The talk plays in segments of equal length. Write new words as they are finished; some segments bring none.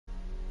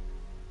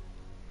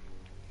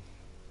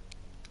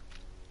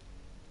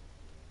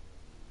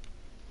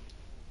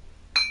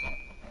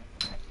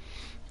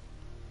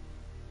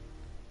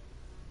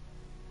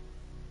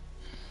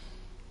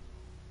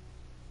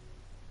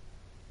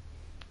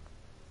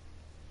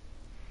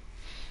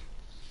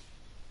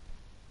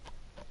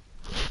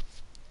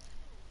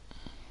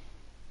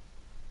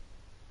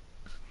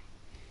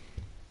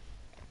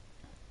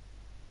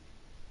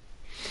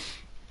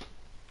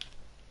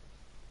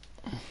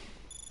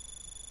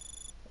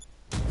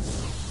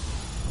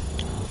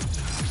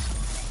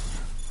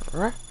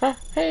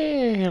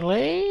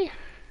Really?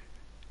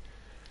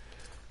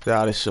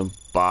 That is some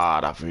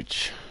bad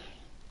average.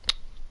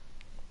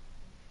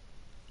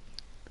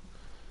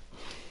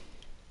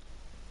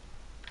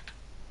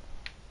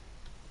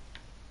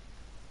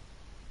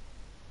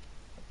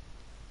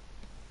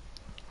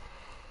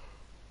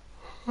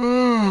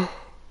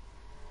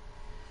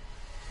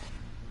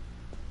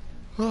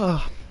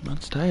 Oh,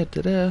 man's tired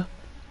today.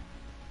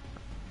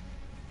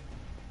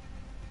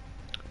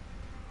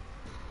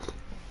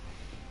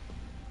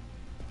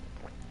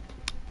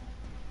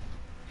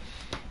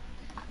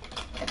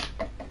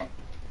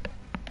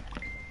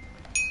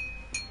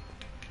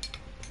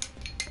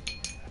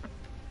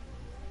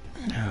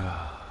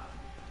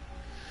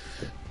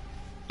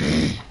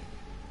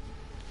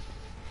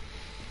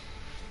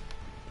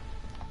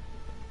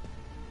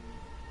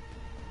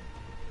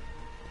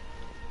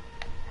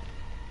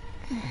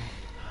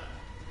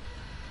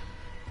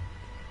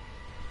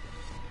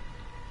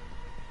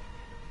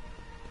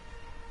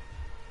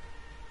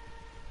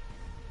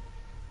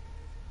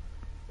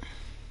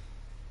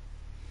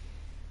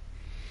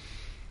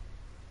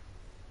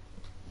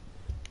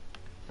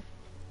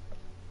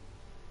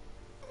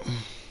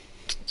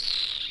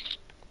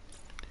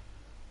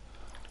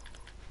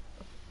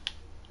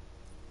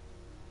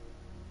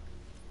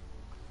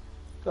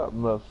 Got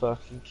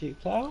motherfucking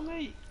kicked out,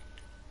 mate.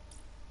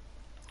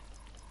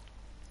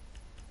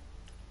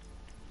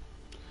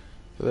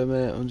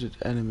 1,100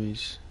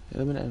 enemies.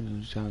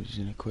 1,100 challenges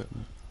in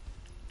equipment.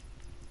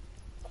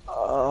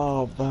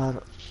 Oh, man.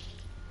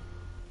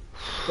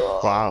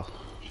 Wow.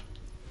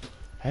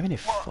 How many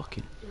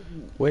fucking...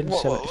 Win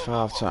What?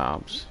 75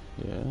 times.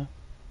 Yeah.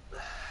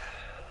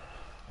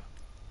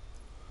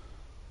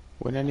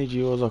 Win any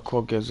duels or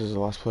quad games as the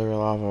last player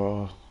alive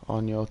or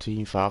on your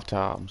team 5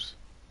 times.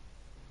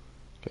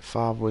 Get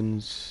 5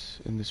 wins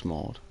in this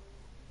mode.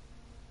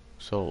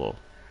 Solo.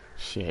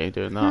 Shit, ain't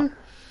doing that.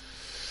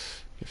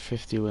 Get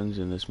 50 wins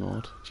in this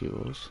mode.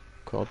 Duels.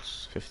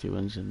 Quads, 50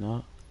 wins in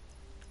that.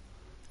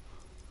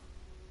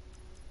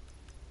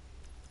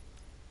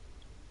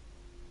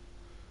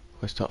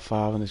 Quest top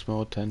 5 in this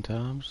mode 10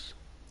 times.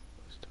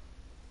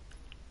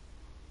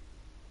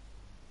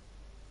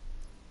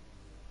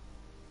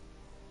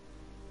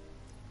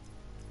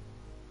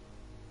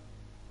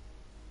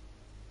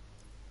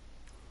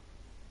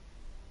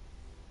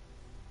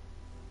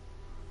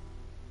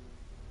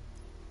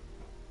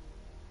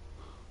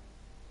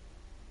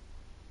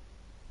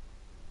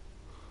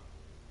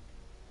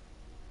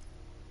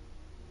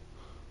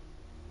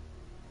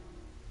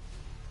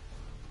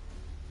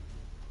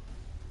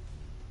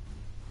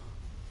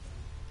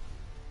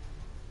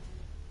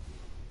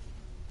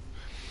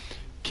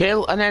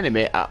 Kill an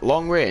enemy at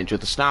long range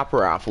with a sniper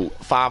rifle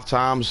 5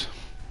 times.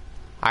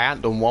 I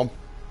ain't done one.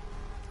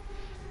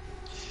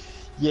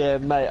 Yeah,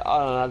 mate,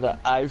 I don't know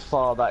how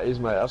far that is,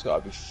 mate. That's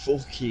gotta be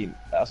fucking...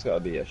 That's gotta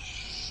be a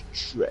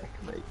trek,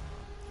 mate.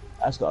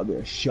 That's gotta be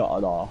a shot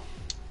and a half.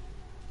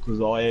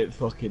 Because I ain't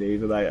fucking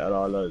either, mate, and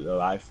I don't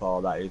know how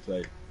far that is,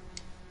 mate.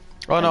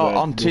 Oh no, And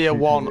on tier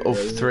 1 of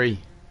really. 3.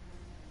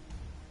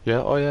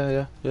 Yeah, oh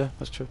yeah,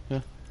 that's true,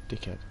 yeah.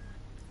 Dickhead.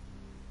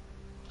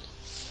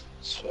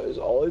 Suppose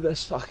I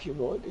best fucking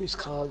write these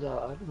cards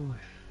out, haven't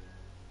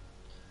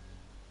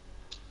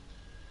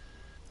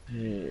I?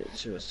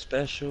 It's a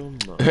special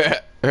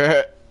moment.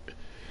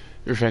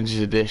 Revenge is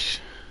a dish.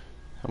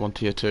 I'm on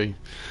tier 2.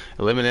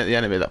 Eliminate the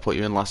enemy that put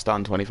you in last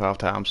stand 25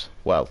 times.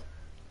 Well,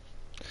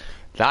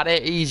 that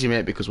ain't easy,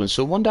 mate, because when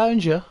someone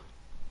downs you,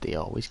 they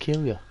always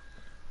kill you.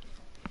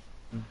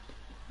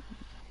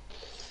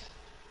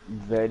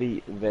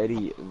 Very,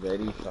 very,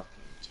 very fucking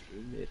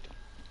true, mate.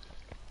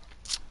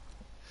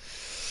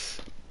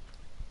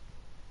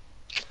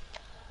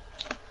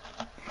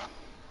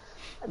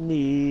 I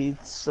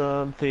need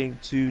something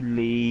to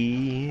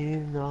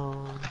lean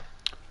on.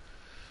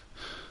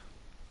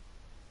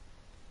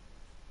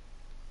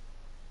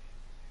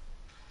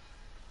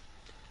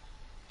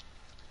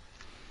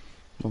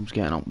 Mum's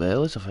getting on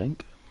Baileys, I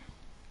think.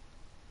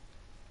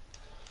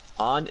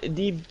 On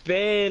the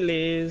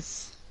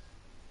Baileys.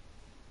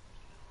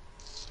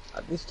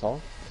 At this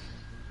time.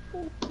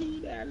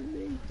 Okay,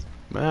 mate.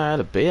 I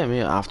had a beer, me,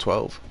 at half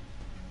 12.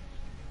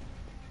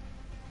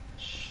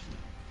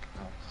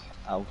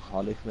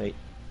 Alcoholic, mate.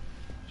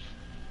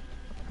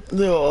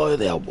 No,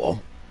 they had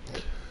one.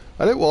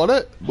 I didn't want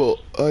it, but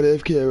I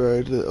didn't care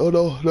around it. Oh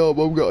no,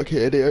 Mum got a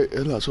kitty out,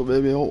 and that's what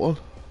made me want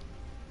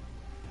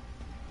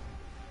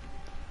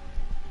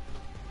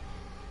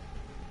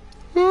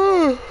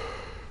one.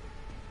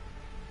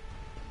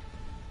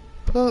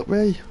 Fuck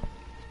me.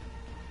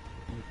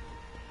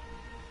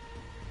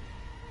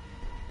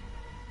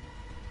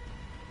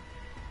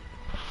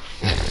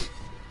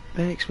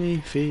 Makes me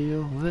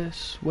feel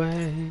this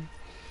way.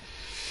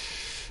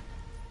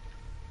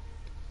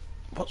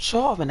 What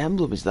sort of an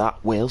emblem is that?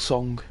 Whale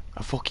song?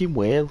 A fucking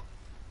whale?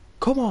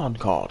 Come on,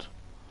 COD.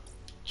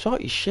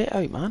 Sort your shit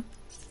out, man.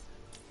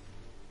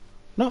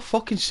 Not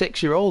fucking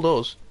 6-year-old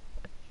us.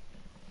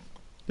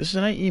 This is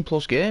an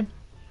 18+ game.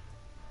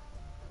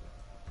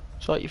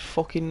 Sort your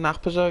fucking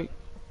nappers out.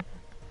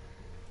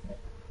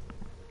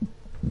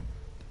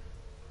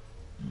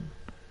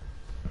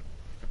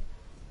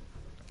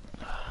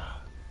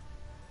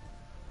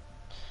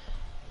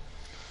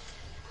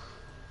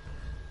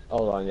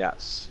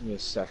 Give me a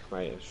sec,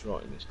 mate. I'm just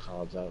writing these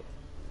cards out.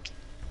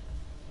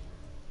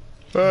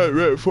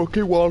 Right,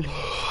 fucking one.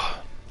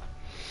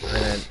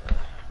 And then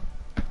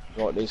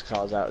write these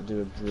cards out and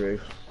do a brew.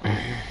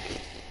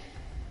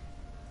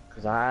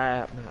 Because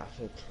I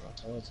feel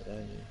tired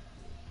today.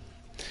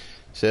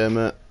 Same,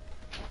 mate.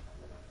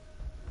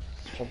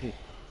 Probably.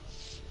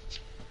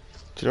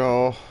 Do you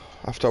know,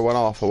 after I went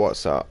off, I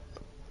watched that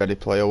Ready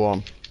Player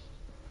One.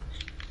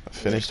 I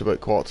finished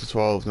about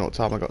 11:45, you know what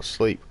time I got to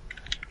sleep?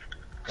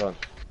 Go on.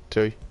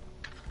 2.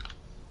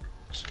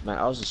 Mate,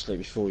 I was asleep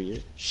before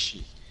you.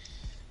 Shit.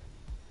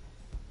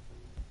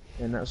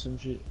 And that's some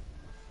shit.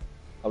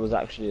 I was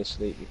actually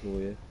asleep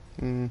before you.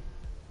 I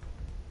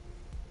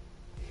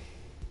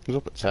was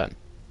up at 10.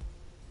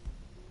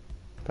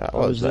 But I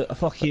was at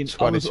fucking. I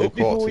 20 was to up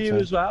before quarter to you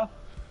 10. as well.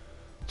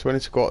 20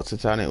 to quarter to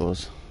 10 it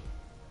was.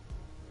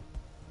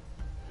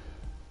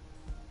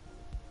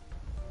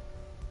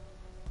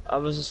 I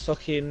was just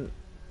fucking.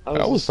 I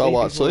always felt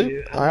like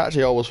sleep. I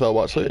actually always felt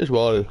like sleep this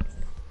morning.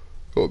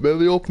 Got me in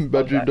the open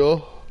bedroom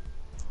door.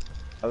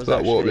 I was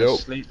That woke actually me up.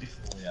 asleep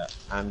before you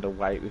and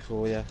awake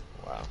before you.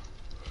 Wow.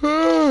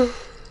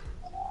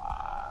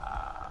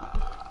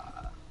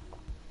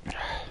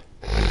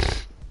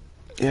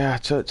 Yeah, I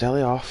took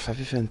telly off,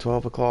 everything,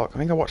 12 o'clock. I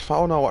think I watched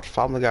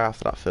Family Guy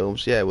after that film,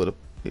 so yeah, it would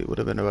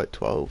have been about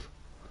 12.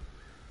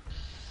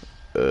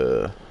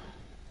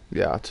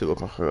 Yeah, at 2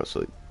 o'clock I got to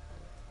sleep.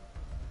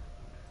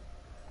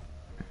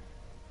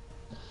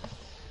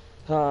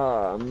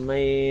 Oh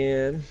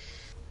man.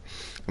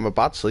 I'm a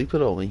bad sleeper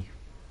though, me.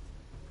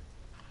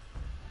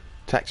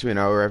 Text me an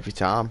hour every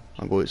time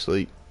I'm going to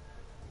sleep.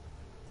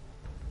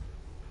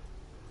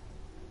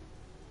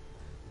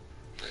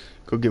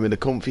 Could give me the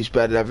comfiest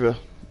bed ever.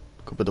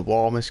 Could be the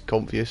warmest,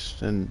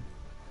 comfiest, and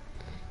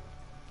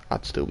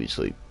I'd still be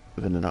asleep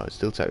within an hour. It'd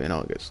still take me an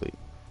hour to get to sleep.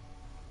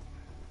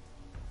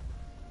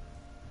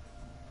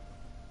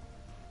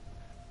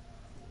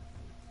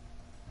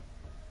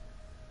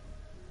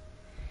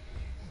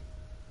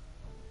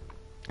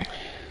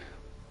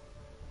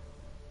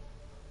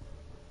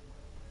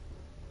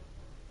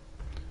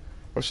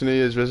 What's your New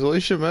Year's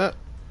resolution, mate?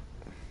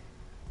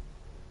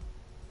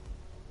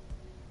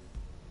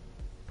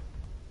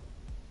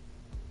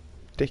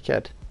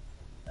 Dickhead.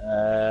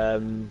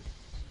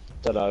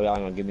 Don't know,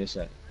 hang on, give me a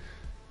sec.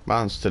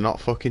 Mine's to not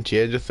fucking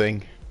change a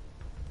thing.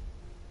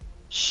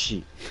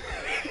 Shit.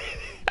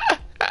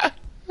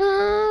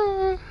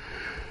 Mate,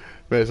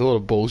 it's a lot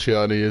of bullshit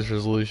on New Year's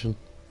resolution.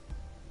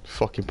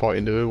 Fucking point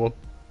in doing one.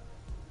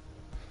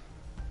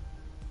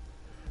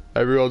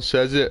 Everyone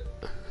says it,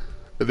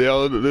 and they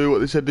all do what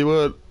they said they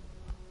weren't.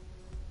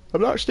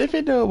 I'm not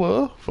sniffing no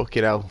more.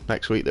 Fucking hell,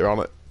 next week they're on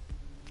it.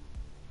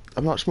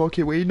 I'm not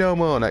smoking weed no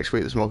more. Next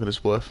week they're smoking a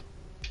spliff.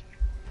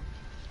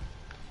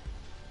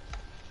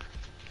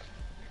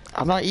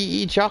 I'm not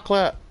eating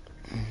chocolate.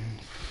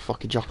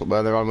 Fucking chocolate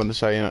bar, they're on when they're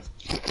saying it.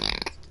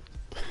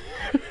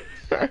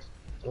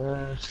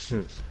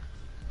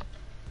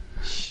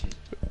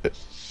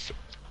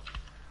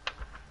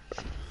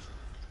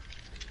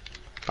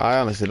 I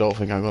honestly don't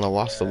think I'm gonna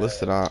last till this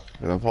tonight.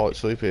 I'm falling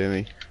asleep here,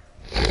 me.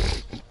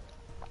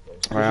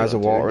 My eyes are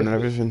watering and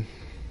everything.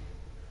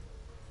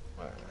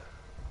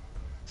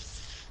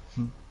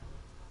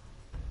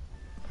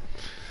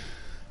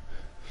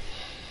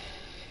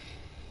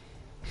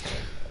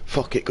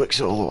 Fuck it, quick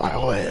solo while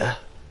I wait.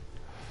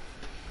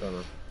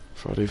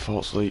 Before I do fall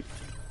asleep.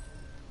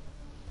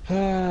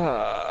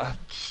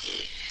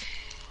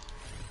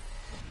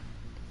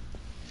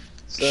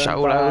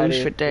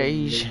 Solos for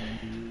days.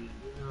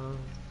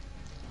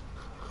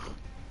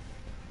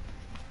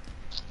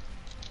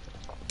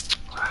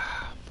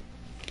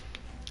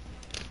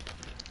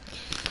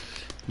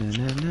 Na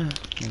na na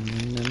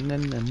na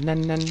na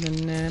na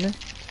na na.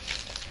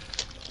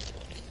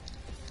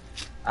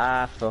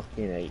 I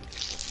fucking hate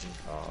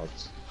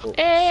cards.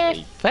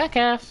 Fuck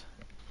off.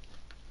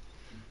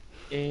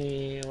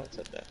 What's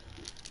up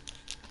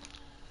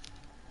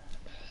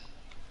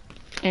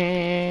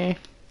there?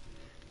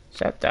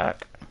 Shut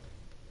that.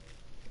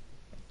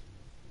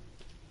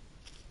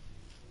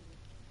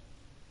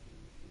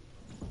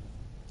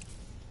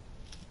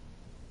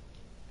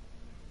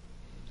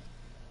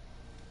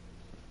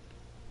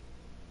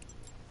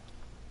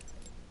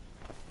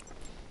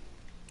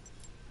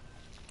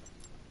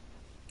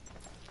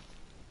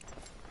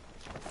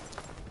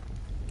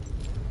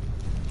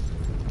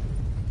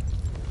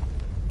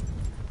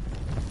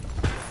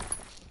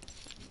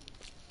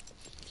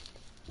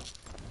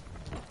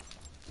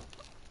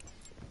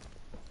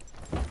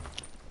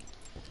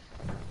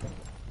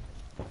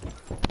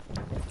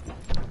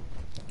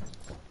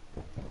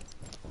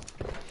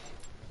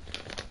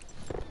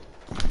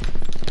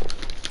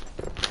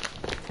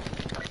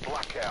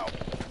 Blackout.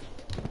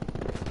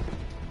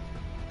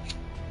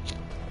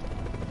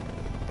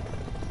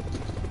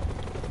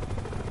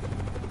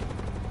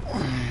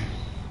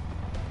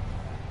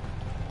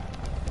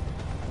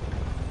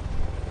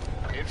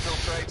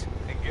 Infiltrate,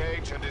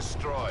 engage, and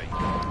destroy.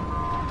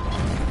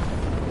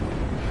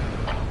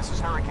 This is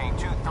Hurricane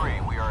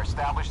 2-3. We are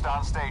established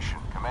on station.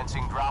 Commence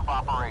Commencing drop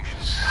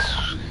operations.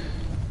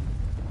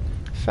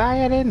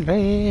 Firing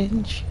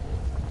range.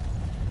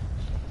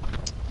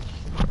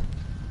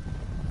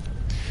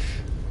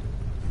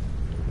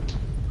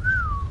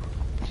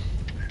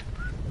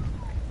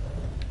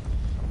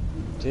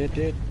 Did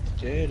it.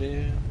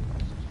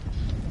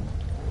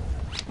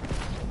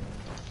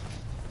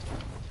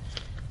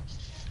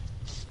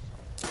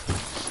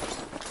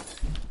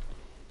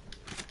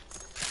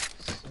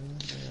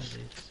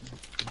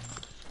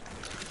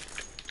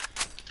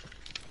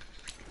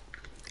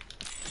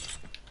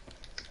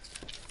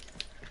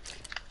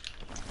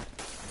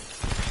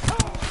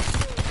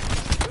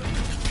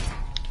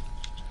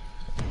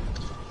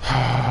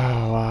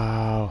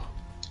 Wow.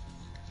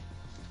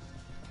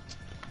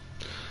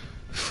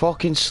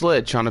 Fucking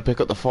slid trying to pick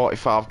up the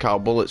 45 cal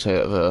bullets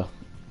out of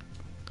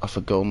off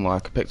a gun.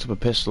 Like, I picked up a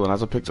pistol, and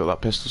as I picked up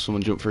that pistol,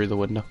 someone jumped through the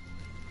window.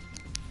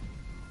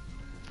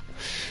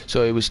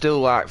 So he was still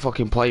like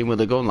fucking playing with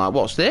the gun, like,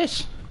 what's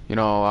this? You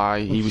know,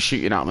 he was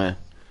shooting at me.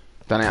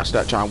 Then I had to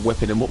start trying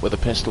whipping him up with a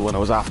pistol when I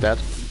was half dead.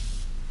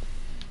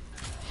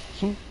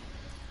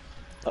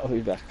 I'll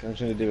be back. I'm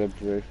just gonna do a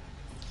brew.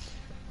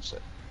 That's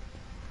it.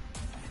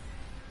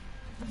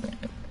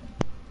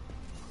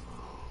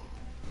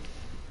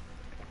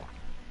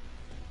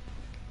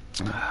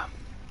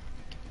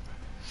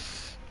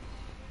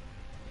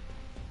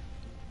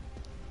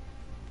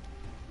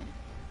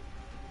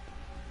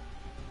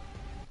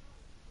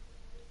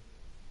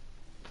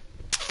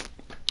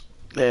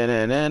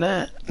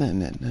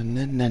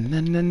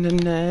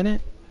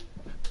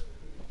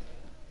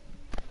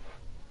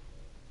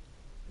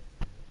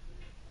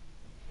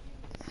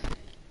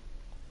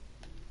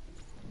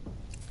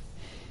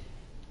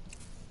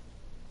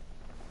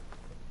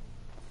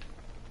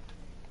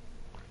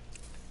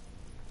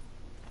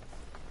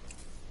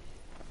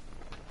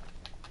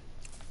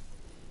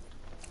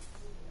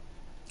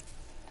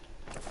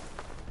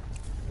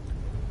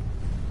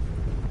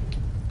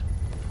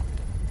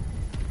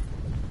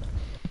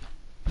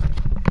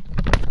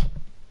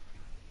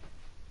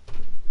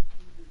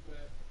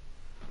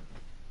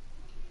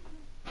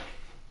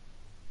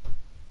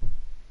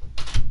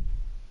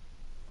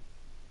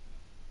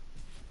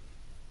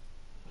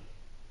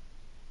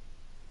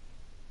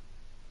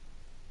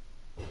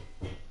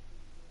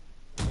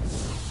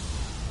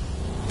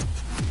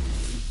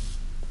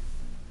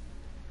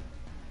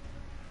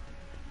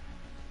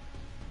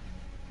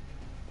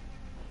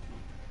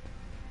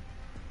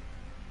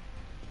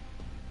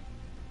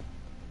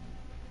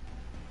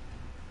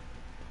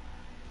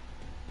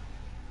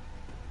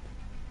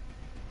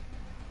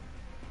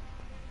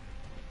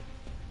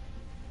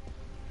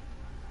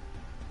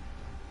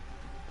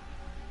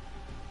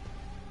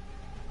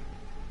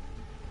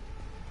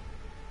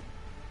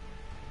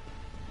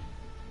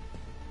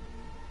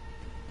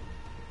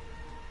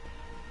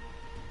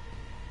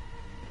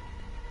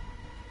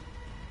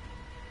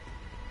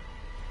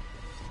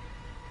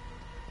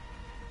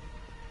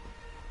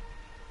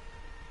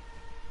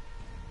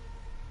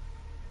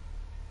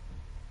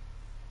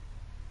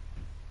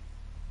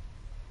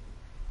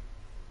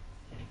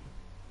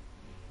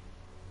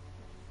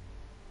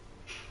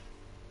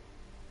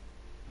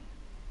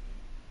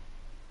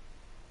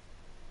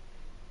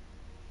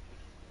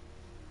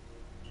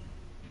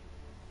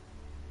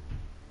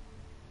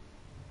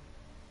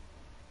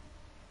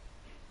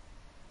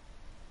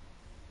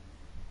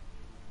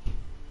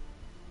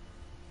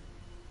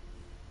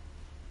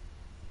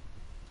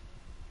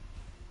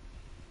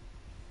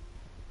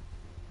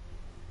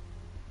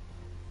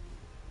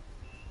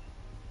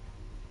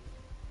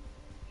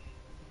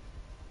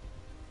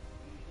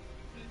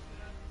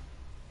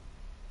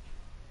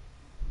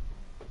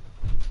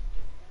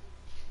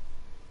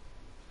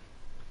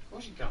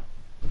 course you can.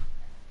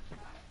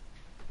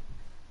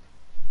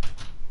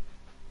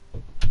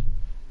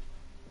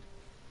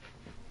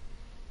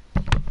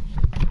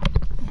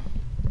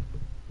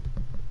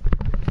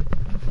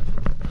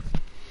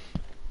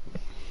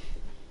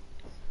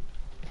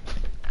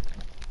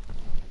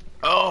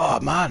 Oh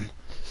man.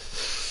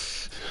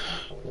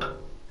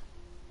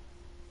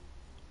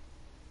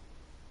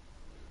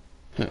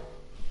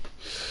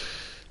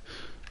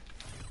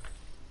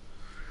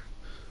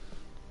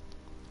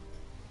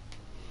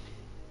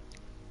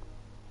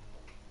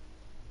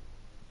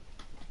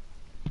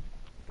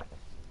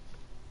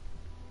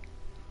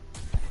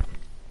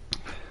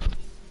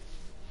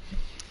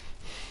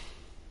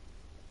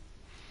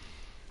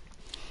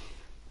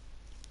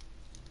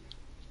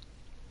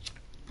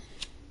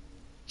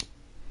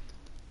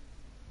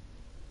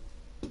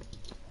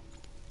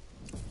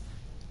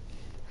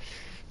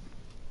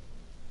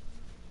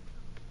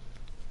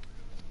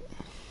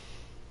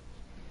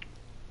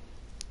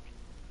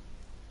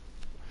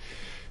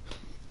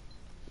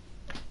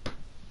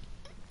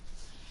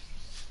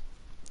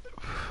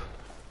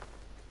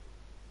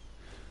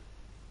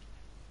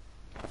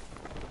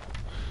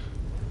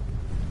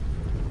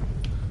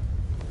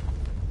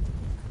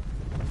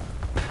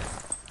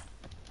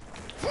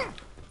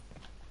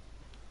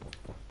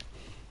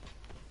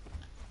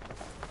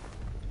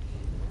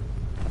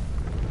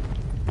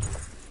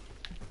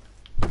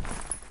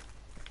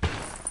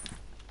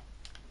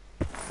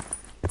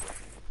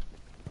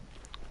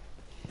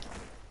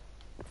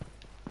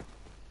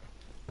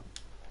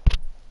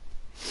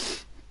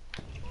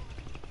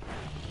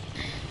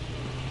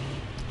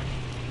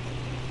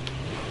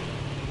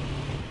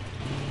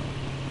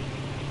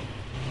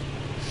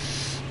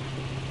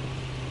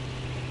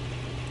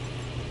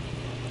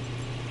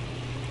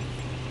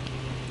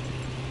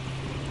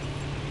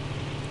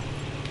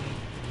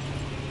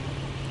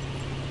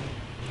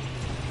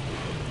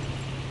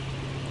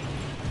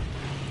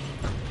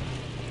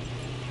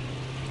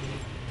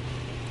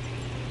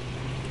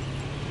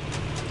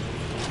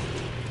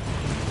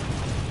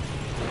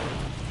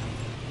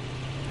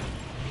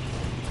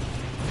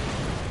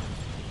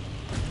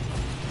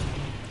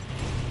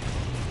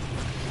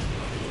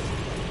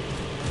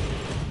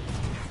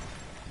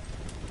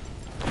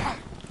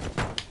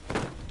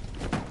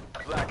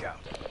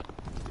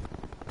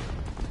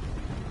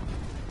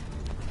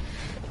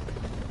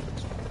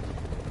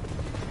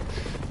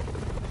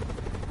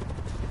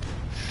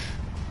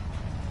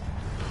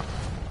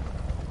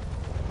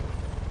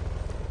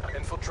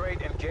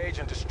 Infiltrate, engage,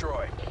 and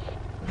destroy.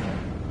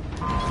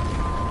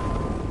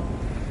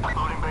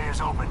 Loading bay is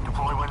open.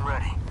 Deploy when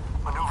ready.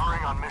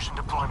 Maneuvering on mission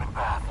deployment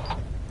path.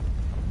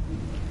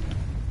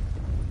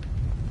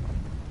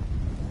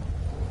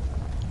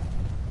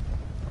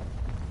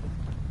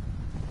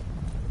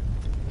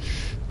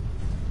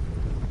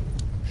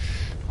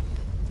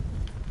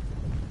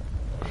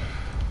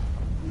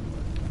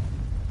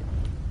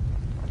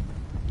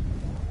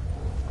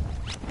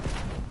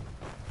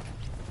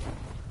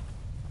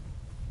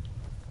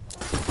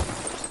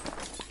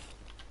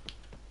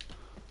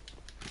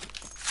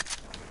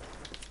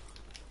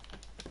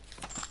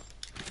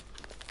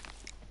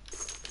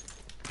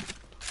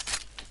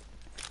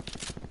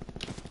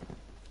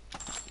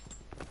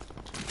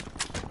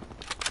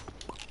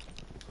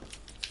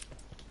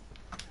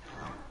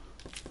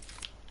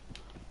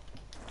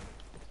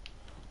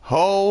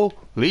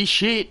 Holy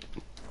shit!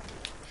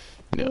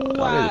 No,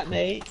 What,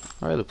 mate?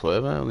 I really play,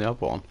 man. I only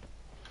have one.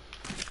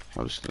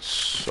 I'm just gonna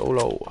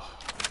solo.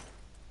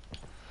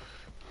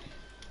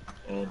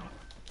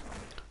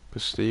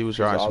 Because Steve was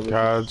writing some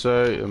cards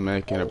out and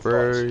making a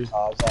brewery.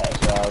 Cards out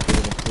as well,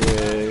 doing a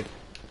brew,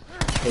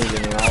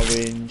 peeling an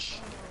orange.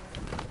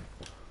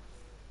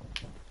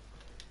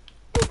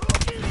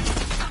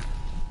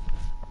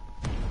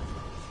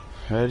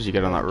 How did you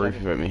get on that roof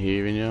without me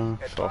hearing you?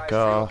 Fuck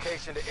off.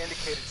 Location to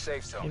indicated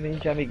safe zone. You mean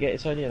Jamie get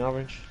it's only an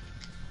orange?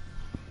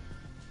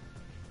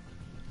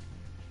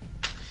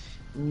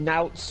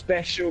 Nout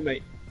special,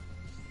 mate.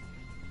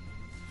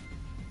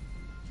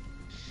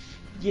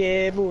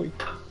 Yeah, boy.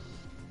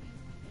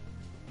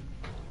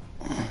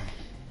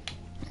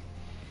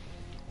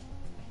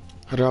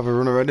 I'd rather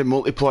run around in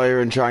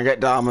multiplayer and try and get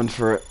diamond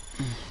for it.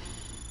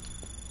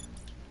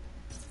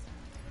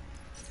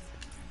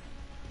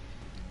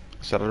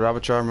 I said I'd rather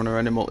try and run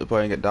around in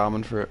multiplayer and get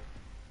diamond for it.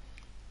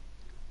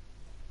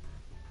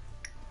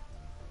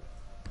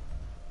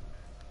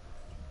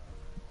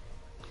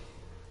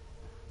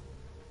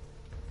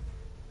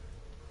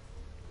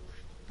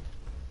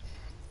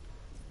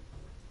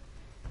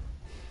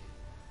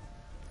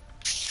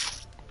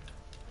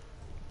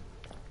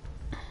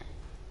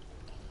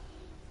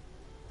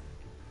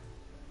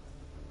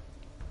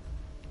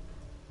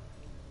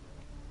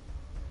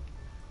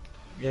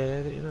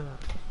 Yeah, you know that.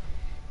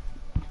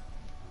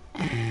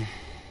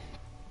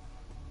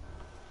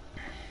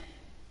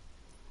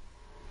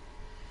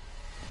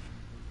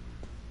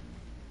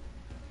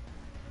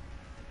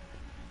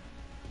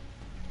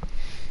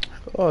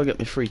 Oh, I'll get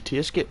me free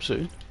tier skip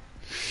soon.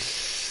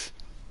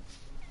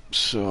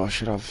 So I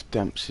should have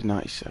Dempsey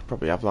nice. I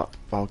probably have that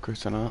Valkyrie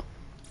tonight.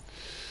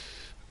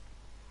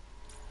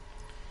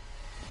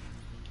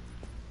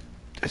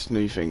 This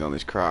new thing on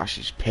this crash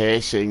is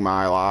pissing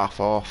my laugh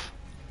off.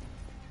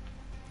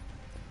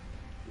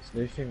 This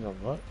new thing on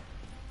what?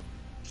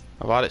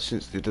 I've had it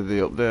since they did the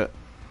update.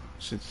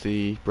 Since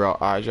they brought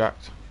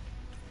hijacked.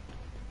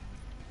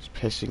 It's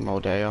pissing my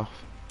day off.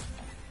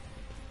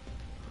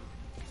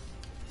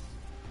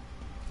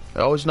 I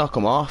always knock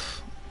them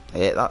off. I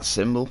hate that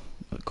symbol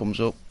that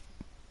comes up.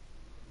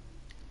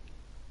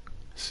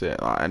 See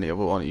it like any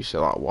other one, you see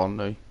like one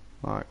new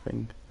like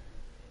thing.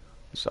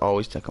 It's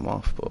always take them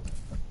off, but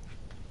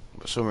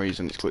for some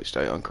reason it's glitched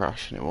out on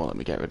crash and it won't let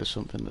me get rid of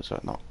something that's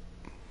like not.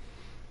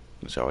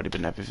 It's already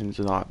been everything's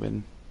like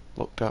been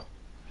looked at.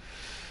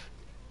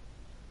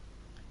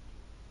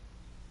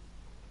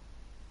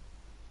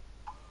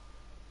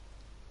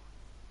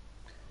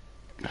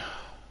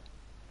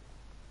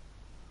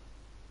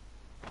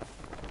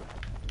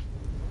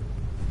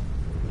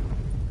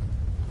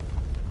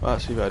 Right,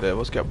 see what I did.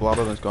 Let's get blood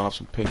on. Let's go and have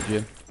some pink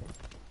gin.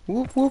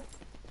 Whoop whoop.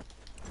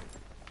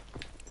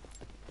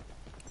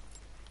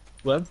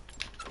 When?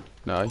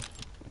 No.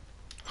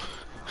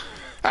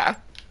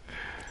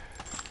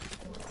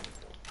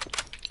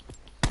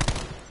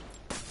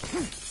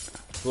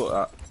 Look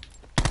at that.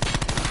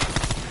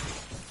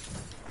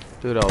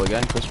 Do it all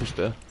again, Christmas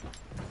Day.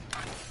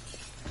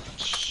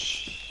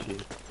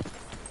 Shit.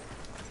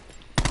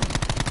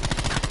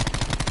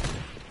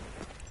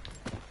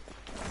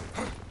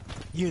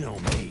 You know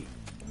me.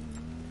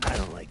 I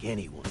don't like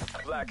anyone.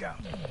 Blackout.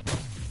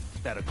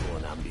 Better call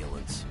an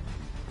ambulance.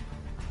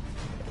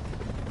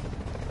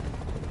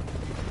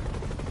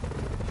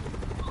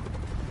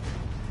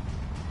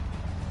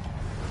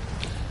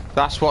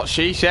 That's what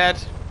she said.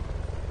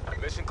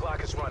 Mission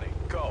clock is running.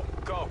 Go,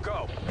 go,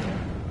 go.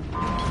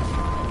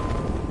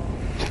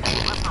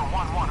 Listener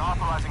 1-1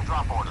 authorizing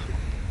drop order.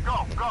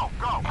 Go, go,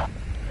 go.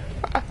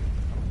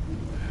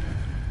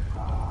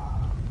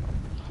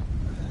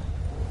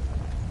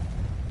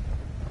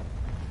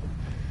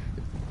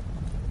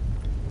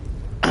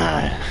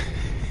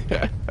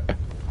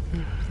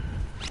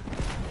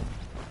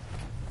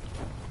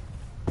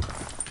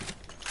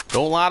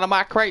 Don't lie to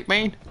my crate,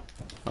 man.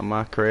 On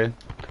my crate.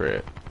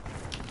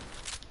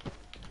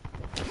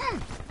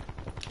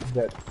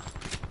 Dead.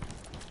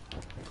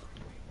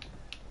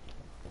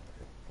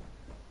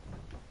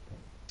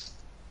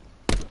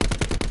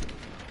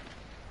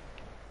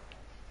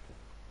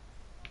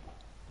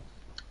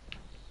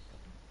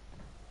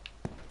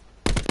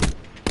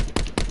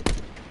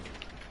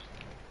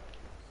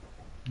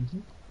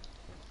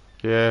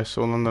 Yeah,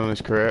 someone landed on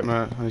his crate,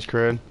 mate. On his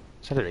crane.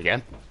 Said it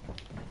again.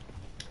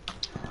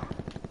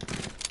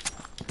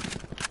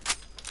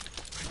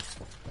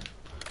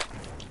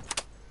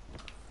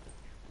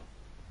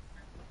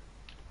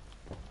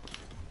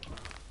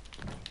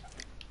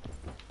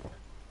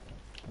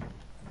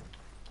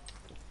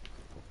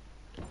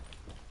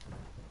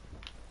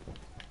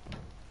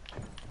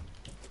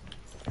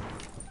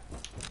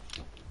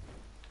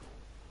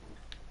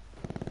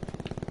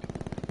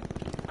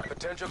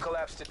 Potential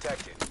collapse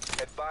detected.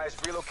 Advise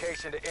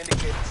relocation to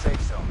indicated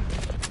safe zone.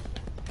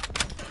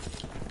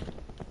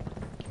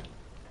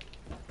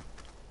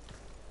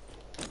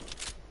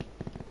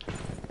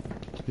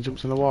 He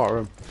jumps in the water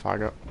room.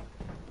 Faggot.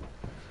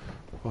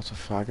 What a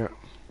faggot.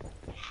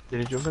 Did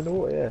he jump in the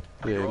water? Yeah. Yeah,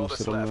 he You're all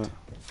must that's have done left.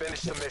 that.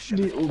 Finish the mission.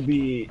 Little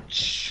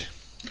bitch.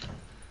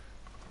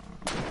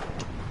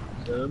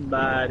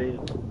 Somebody.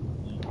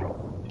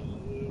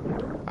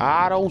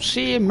 I don't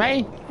see him,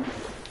 mate.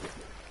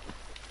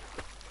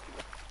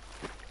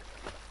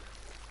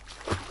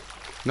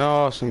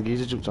 No, some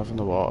geezer jumped off in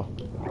the water.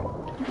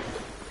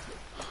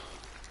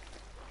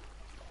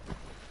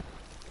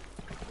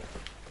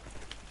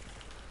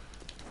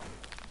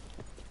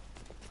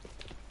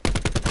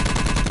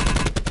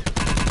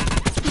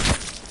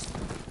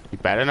 You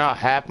better not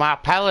have my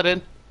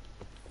paladin.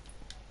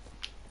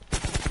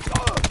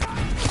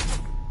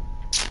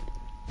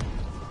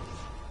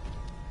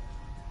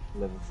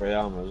 Level 3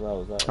 armor as well,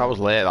 was that? That was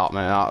late, that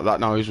man. That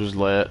noise was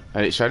late,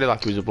 and it sounded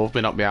like he was above me,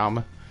 not behind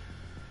me.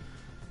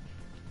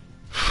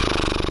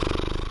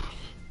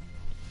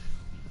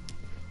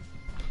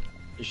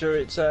 You sure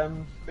it's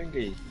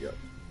thingy?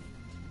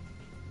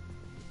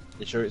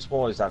 You sure it's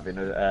more is having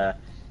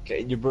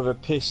getting your brother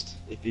pissed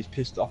if he's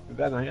pissed off with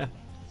Ben, are you?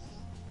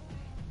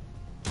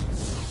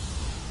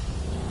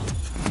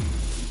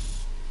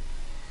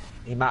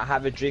 He might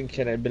have a drink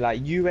and be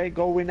like, "You ain't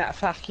going that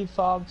fucking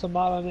farm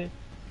tomorrow, man."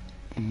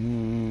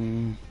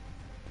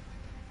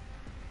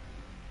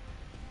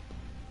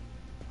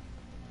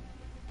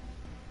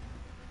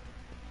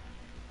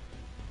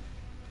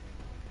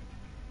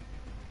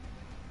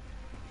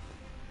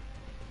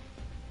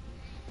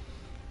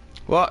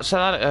 What? So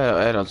that,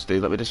 hold on,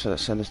 Steve. Let me just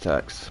send this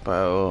text.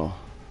 But,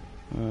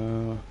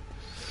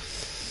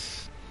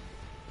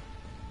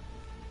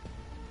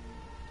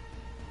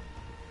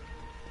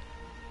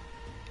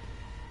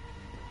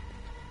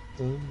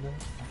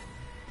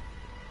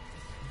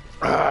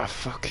 I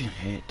fucking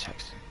hate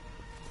texting.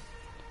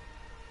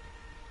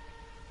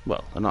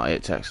 Well, I not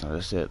hate texting, I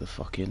just hate the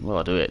fucking... Well,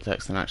 I do hate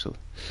texting, actually.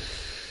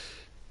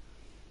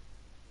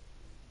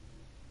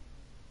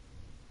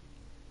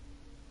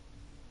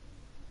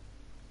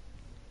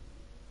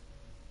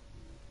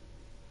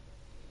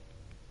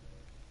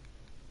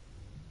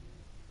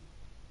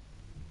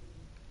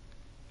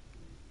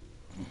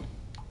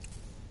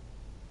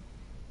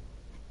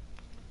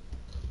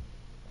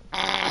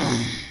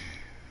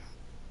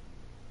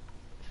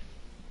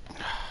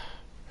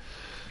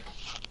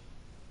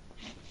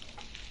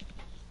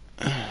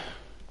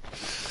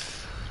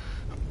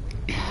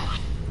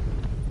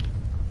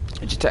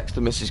 Did you text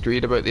the Mrs.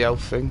 Greed about the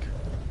elf thing?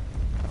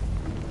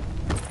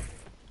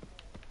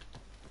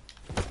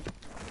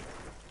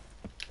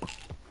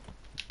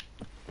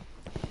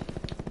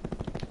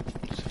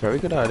 It's a very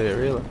good idea,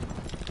 really.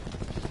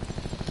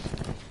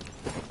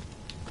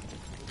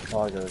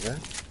 Cargo again.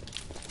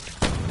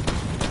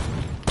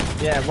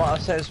 Yeah, what I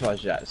says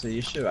was, Jack, so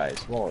you sure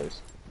it's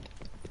was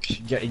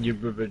getting your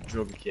brother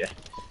drunk, yeah?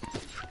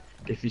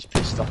 If he's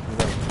pissed off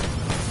with him.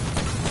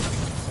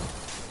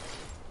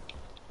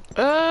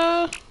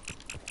 I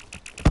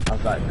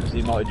was like, because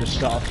he might just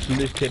start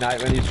flipping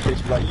out when he's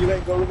pissed, like, "You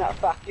ain't going that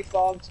fucking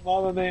farm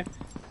tomorrow, man."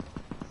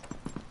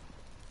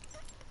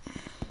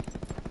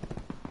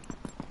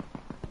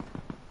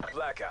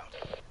 Blackout.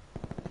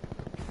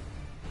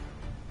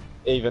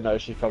 Even though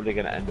she's probably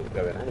going to end up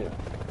going anyway.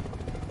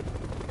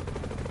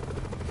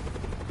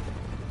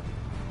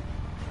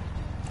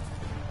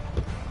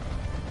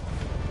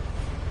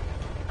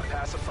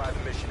 Pacify the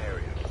mission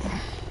area.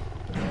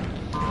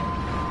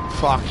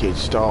 Fucking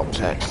stop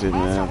texting,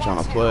 man. I'm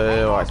trying to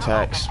play. I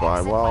text.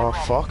 Why? Well,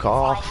 fuck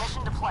off.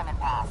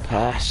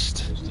 Pest.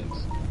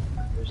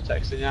 Who's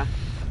texting ya?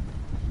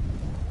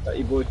 Is that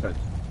your boyfriend?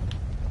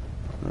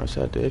 I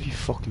said, Dave, you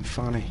fucking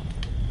fanny.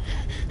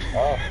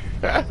 Oh.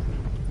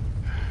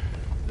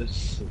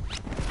 This...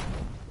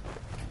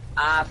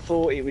 I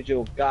thought it was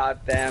your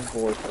goddamn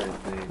boyfriend,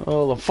 man.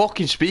 Oh, I'm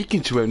fucking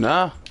speaking to him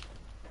now.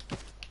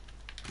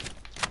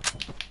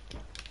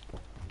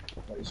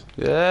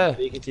 Yeah.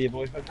 Speaking to your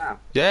boyfriend now?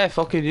 Yeah,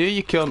 fucking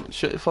you cunt.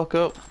 Shut the fuck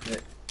up.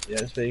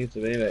 Yeah, speaking to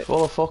me, mate.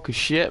 Full of fucking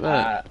shit,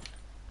 mate.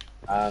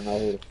 I don't know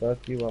who the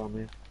fuck you are,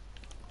 man.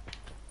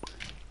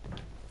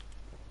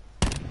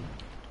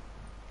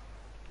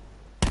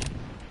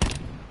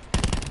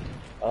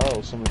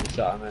 Oh, someone just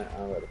shot him, mate. I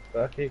don't know where the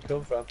fuck he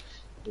come from.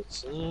 But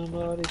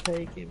somebody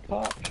taking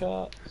pop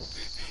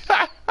shots.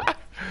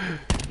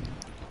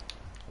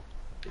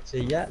 It's a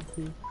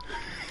Yahtzee.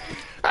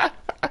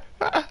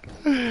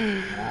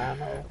 I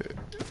know.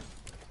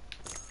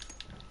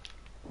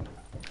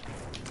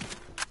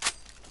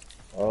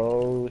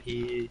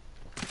 here.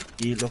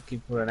 You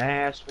looking for an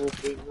ass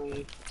whooping,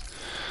 me?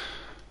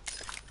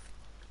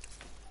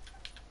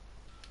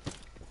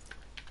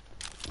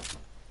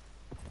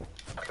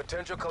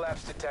 Potential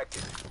collapse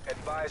detected.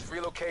 Advise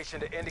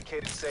relocation to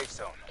indicated safe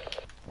zone.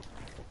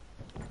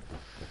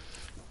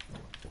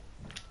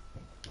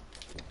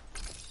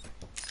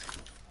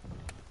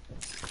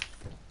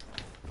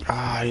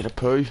 Ah, I need a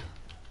poo.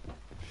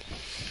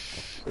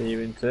 See you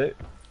in two.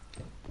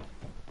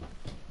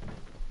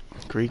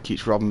 Greek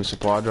keeps robbing my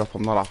supply drop.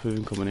 I'm not happy with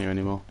him coming here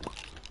anymore.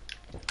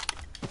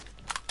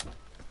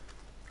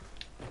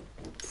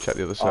 Check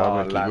the other side, Oh,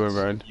 mate. Keep going lads,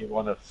 round. you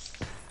wanna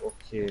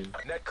fucking...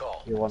 Net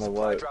call. You wanna Supply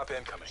work? drop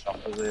incoming.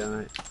 Choppers here,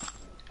 mate.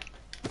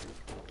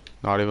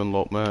 Not even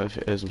look, mate. If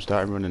it is, I'm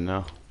starting running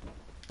now.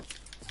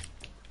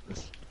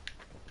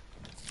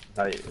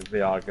 Mate,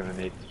 we are gonna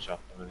need to chop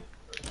them, mate.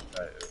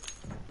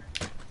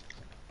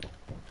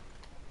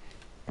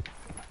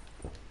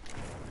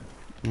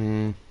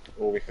 Hmm.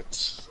 Or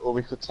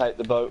we could take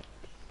the boat.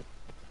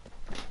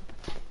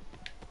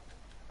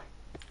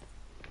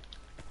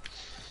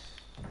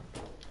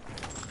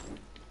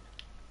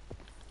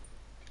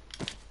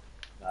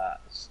 Nah,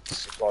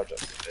 supply drop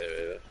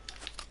there.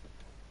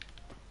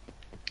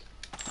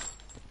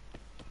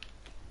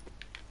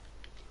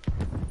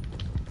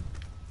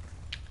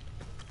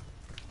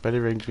 Bet he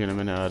rings me in a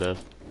minute, I'd have.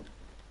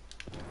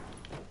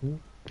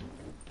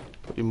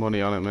 Put your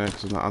money on it, mate,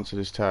 'cause he's not answered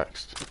his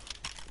text.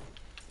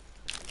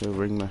 He'll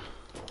ring me.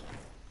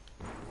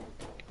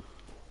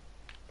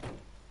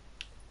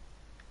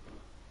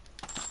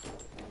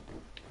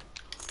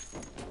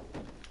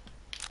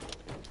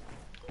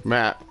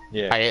 Mate,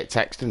 Yeah. I hate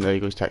texting, there he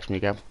goes, text me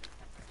again.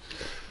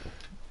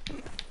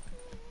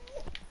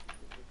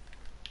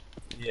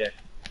 Yeah.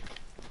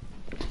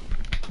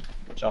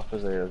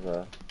 Choppers here as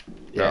well.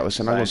 Yeah,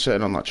 listen, I'm same. going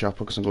sitting on that chopper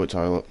because I'm going to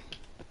the toilet.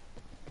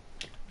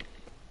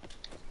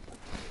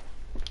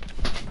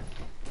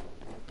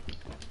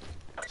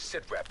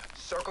 Sit rep.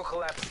 Circle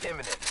collapse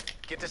imminent.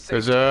 Get to safe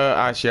There's zone.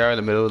 a ICR in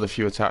the middle with a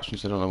few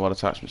attachments. I don't know what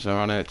attachments are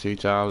on it. 2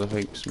 times, I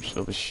think. Some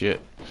stuff is shit.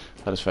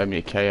 I just found me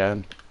a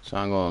KN. So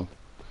I'm going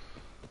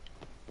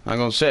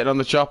sitting on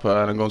the chopper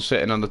and I'm going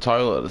sitting on the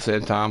toilet at the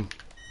same time.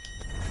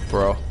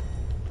 Bro.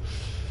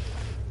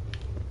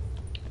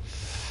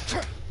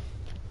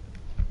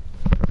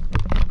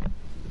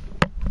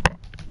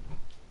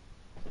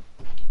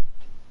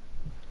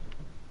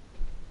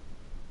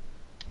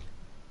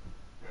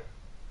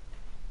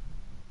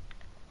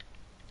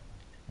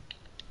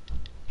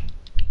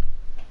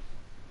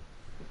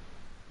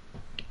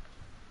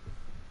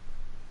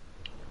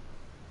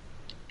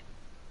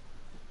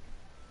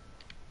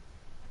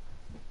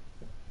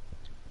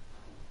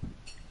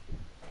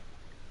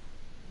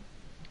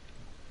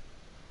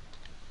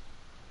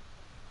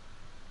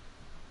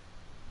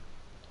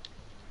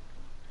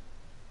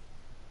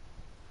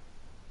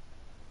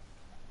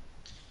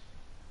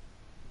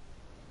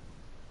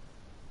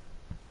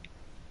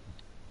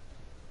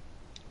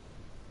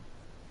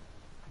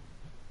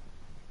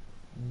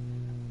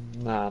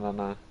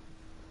 Nah.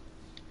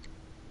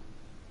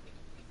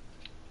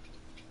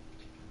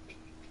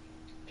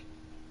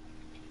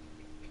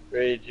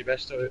 Reed, you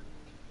best do it.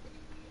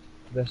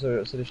 Best do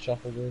it to this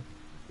chopper, dude.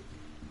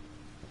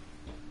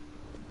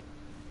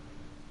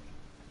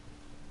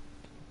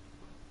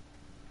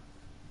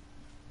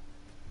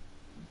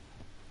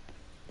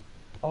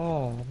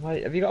 Oh,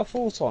 mate, have you got a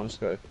full-time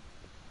scope?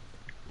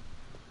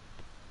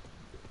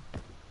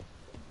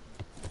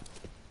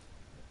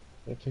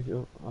 Yeah, pick it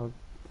up. I'll...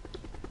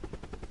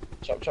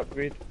 Chop,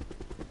 Reed.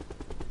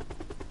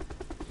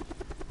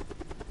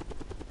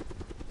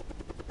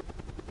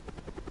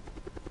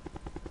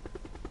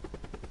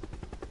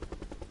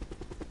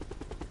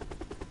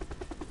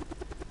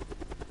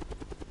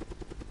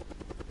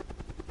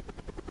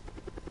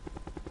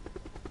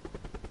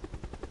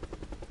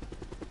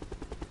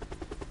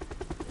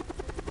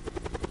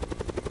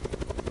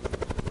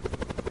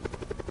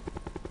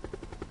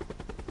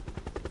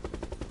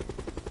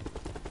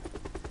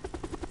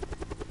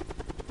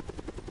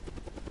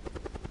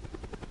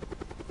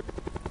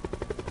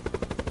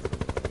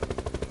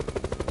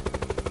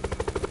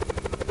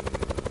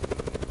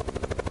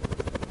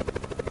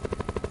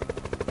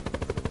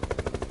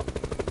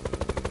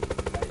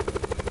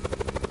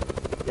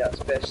 Yeah,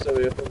 it's best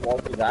to up and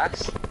wipe his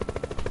ass.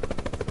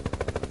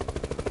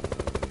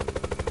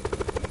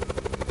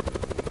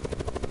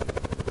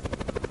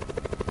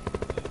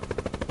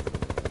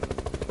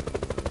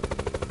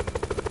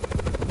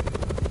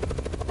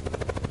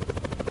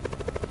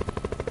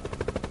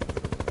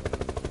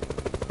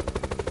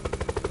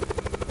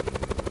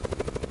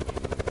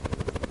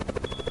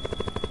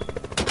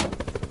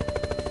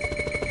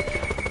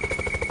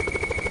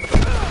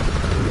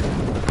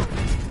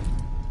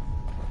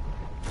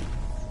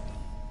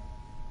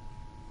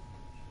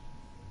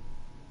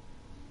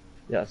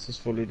 Yeah, it's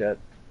just fully dead.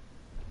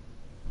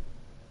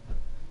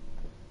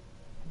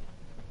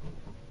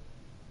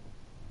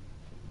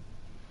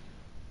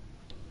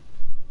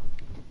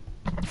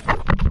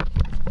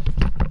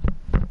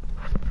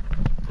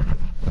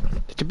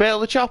 Did you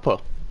bail the chopper?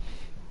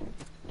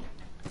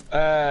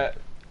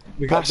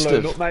 We got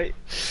Bastard. blown up, mate.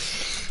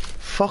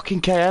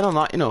 Fucking KN on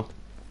that, you know.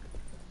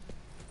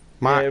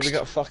 Maxed. Yeah, we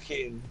got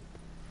fucking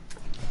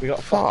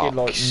Fuck's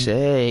like.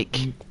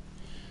 sake.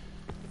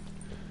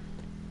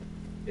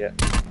 Yeah.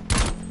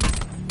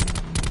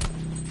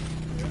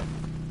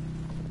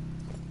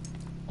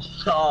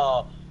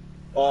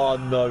 Oh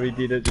no, he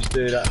didn't just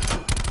do that.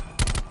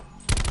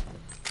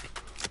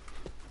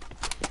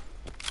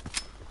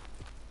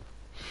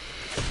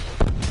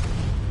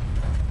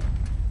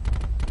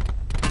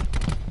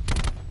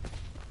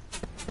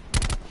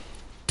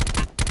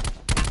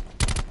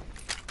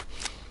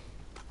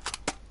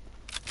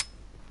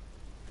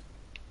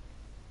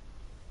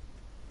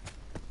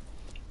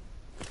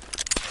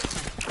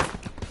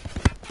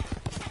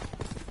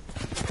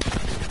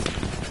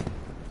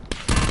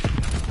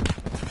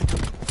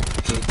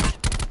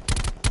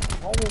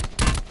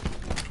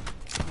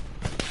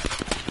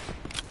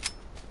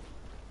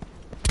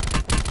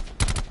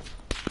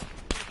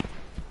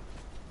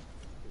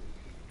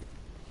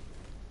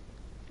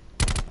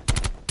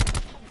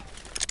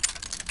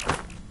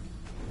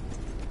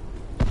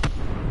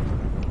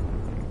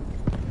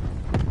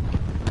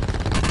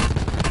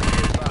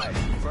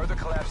 Further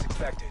collapse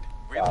expected.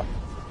 Wow.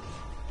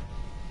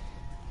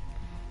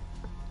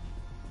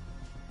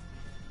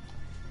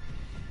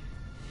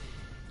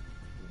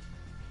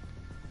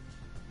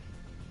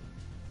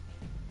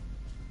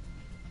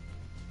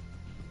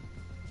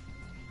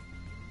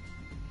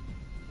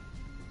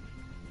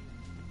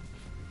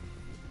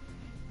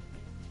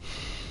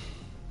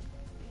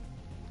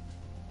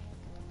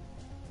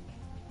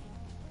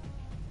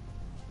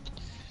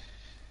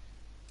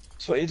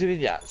 So what are you doing,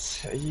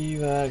 Yats? Are you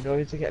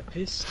going to get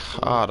pissed?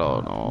 I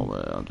don't know,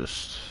 man. I'm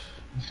just.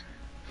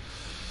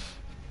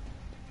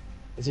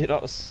 Is it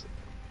not? Is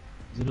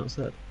it not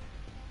said?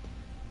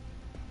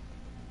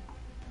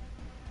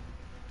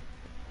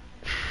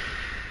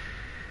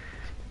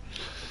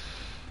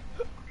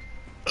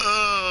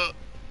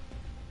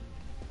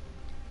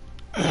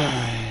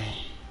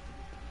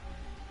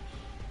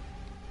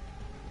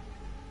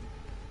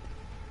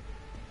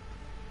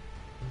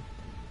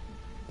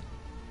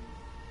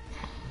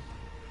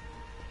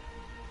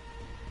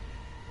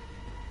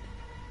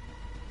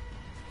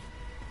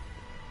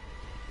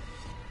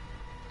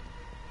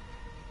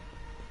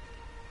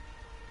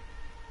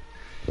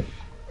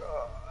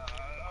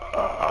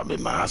 My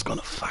ma's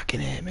gonna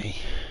fucking hate me.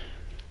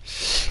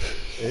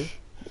 Who?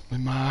 My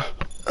ma.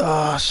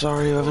 Ah,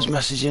 sorry, whoever's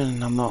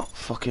messaging. I'm not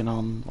fucking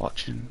on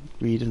watching,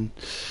 reading.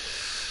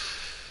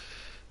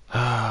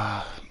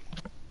 Ah.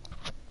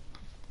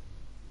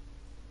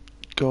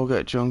 Go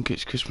get drunk,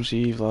 it's Christmas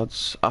Eve,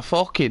 lads. I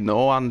fucking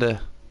know, Andy.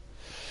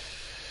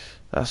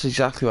 That's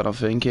exactly what I'm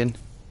thinking.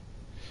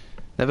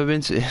 Never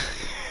been to...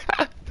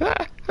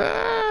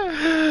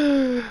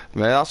 Man,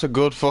 that's a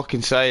good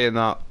fucking saying,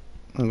 that.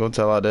 I'm gonna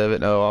tell that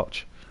David now,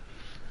 watch.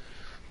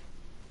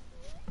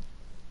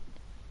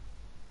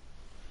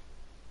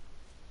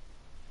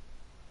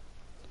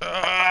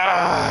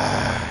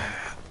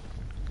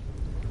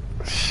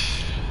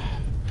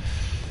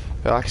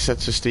 Like I said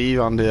to Steve,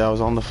 Andy, I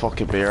was on the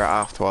fucking beer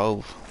at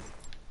 12:30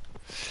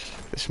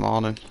 this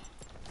morning.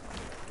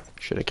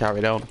 Should have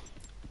carried on.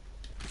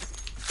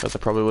 Because I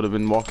probably would have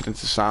been walking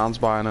into Sands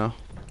by now.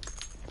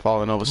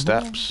 Falling over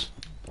steps.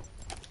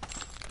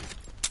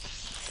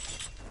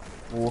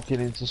 Walking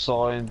into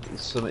signs,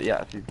 it's something you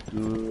have to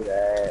do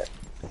that.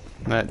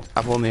 Mate,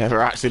 I've only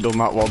ever actually done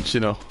that once,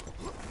 you know.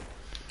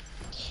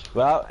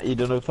 Well, you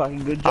done a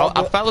fucking good I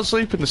job. fell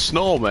asleep in the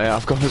snow, mate.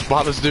 I've gone as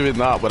bad as doing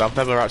that, but I've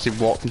never actually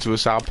walked into a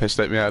sound pissed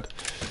at my head.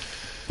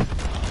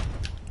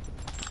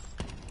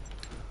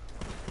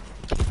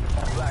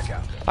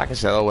 Blackout. Like I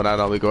said, when I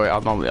normally go,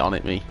 I'm normally on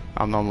it, me.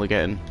 I'm normally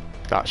getting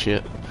that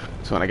shit.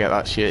 So when I get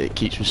that shit, it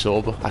keeps me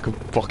sober. I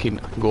can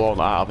go all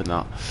night having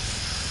that.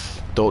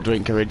 Don't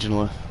drink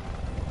originally.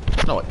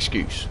 No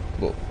excuse,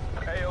 but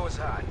AO is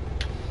hot.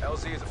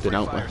 LZ is a free Been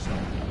out fire there. zone.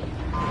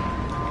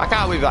 I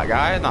can't leave that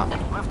guy in that.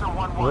 Lifter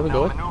 1-1 Where we now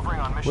going? maneuvering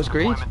on mission Where's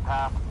Greed? deployment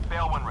path.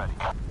 Bail when ready.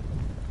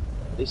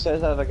 He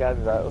says that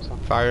again, right, or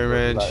something. Firing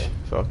range.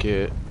 Fuck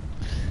it.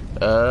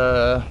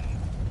 What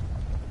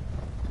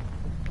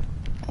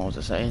was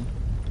I saying?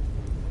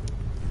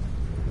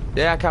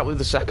 Yeah, I can't leave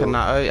the second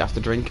night out after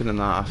drinking and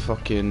that. I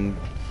fucking...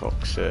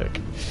 Fuck's sake.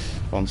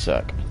 One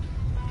sec.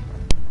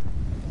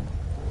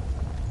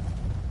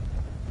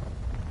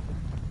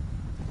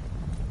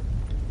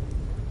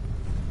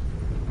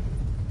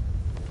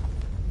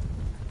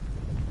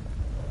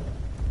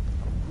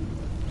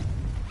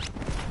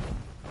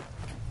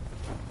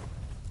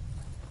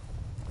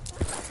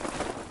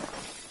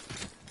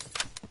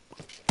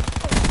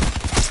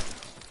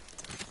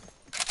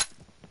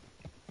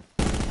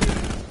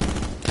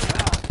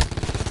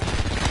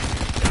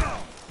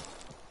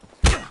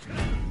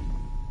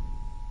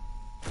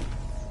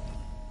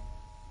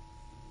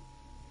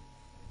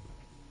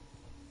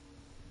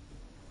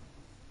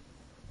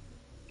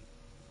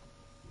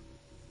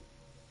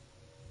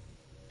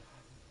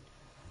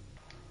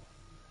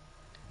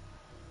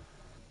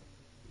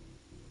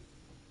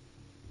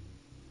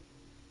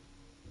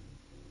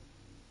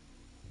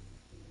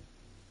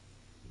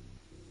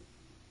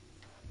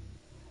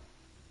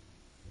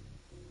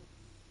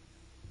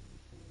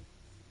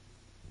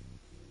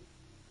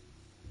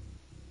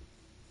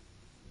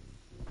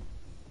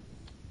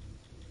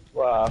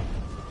 Wow.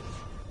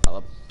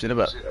 It's in a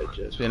bit.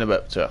 It's in a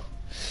bit, so.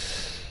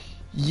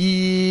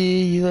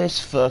 Yeah, let's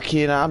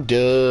fucking, I'm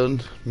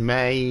done,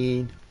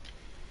 man.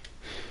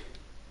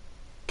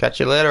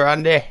 Catch you later,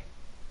 Andy.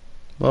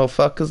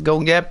 Motherfuckers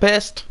gonna get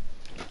pissed.